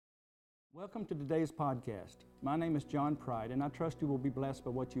Welcome to today's podcast. My name is John Pride, and I trust you will be blessed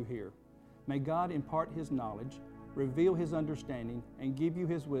by what you hear. May God impart His knowledge, reveal His understanding, and give you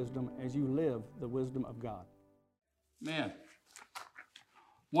His wisdom as you live the wisdom of God. Man,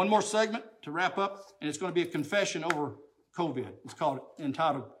 one more segment to wrap up, and it's going to be a confession over COVID. It's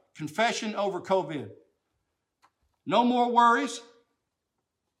entitled Confession Over COVID. No more worries.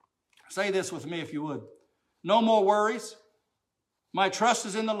 Say this with me if you would. No more worries. My trust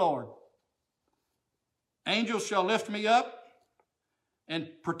is in the Lord. Angels shall lift me up and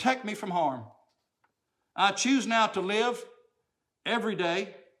protect me from harm. I choose now to live every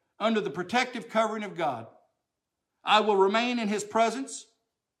day under the protective covering of God. I will remain in His presence,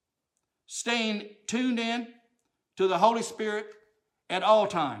 staying tuned in to the Holy Spirit at all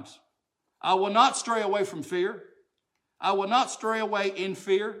times. I will not stray away from fear. I will not stray away in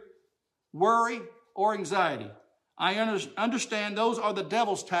fear, worry, or anxiety. I understand those are the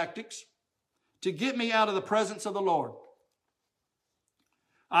devil's tactics to get me out of the presence of the Lord.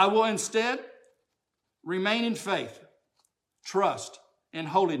 I will instead remain in faith, trust, and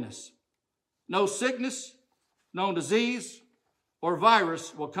holiness. No sickness, no disease, or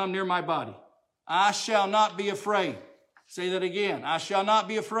virus will come near my body. I shall not be afraid. Say that again. I shall not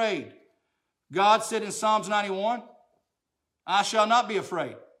be afraid. God said in Psalms 91, I shall not be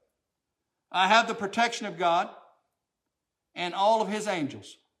afraid. I have the protection of God and all of His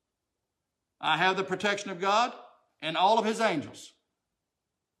angels. I have the protection of God and all of His angels.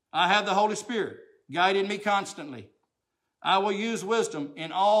 I have the Holy Spirit guiding me constantly. I will use wisdom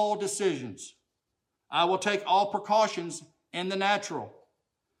in all decisions. I will take all precautions in the natural.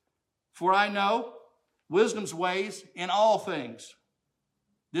 For I know wisdom's ways in all things.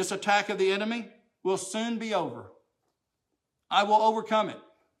 This attack of the enemy will soon be over. I will overcome it.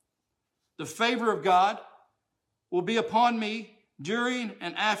 The favor of God will be upon me during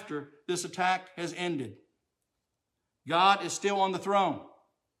and after this attack has ended. God is still on the throne.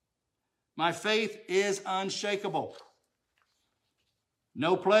 My faith is unshakable.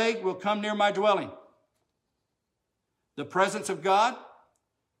 No plague will come near my dwelling. The presence of God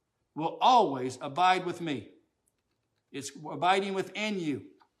will always abide with me. It's abiding within you.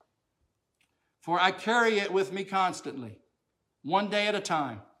 For I carry it with me constantly, one day at a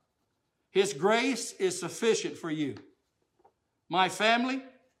time. His grace is sufficient for you, my family,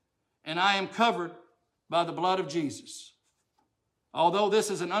 and I am covered by the blood of Jesus. Although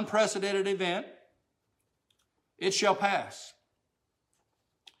this is an unprecedented event, it shall pass.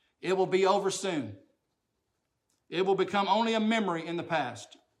 It will be over soon. It will become only a memory in the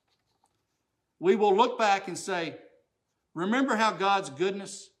past. We will look back and say, remember how God's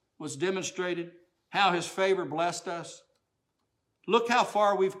goodness was demonstrated, how His favor blessed us? Look how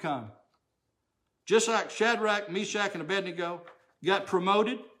far we've come. Just like Shadrach, Meshach, and Abednego got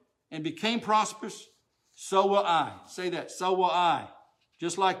promoted and became prosperous, so will I. Say that, so will I.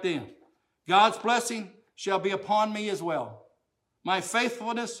 Just like them. God's blessing shall be upon me as well. My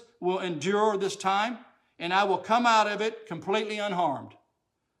faithfulness will endure this time, and I will come out of it completely unharmed.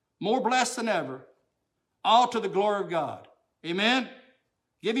 More blessed than ever, all to the glory of God. Amen?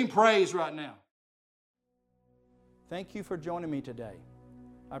 Give Him praise right now. Thank you for joining me today.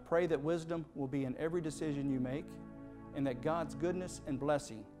 I pray that wisdom will be in every decision you make, and that God's goodness and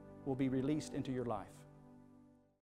blessing will be released into your life.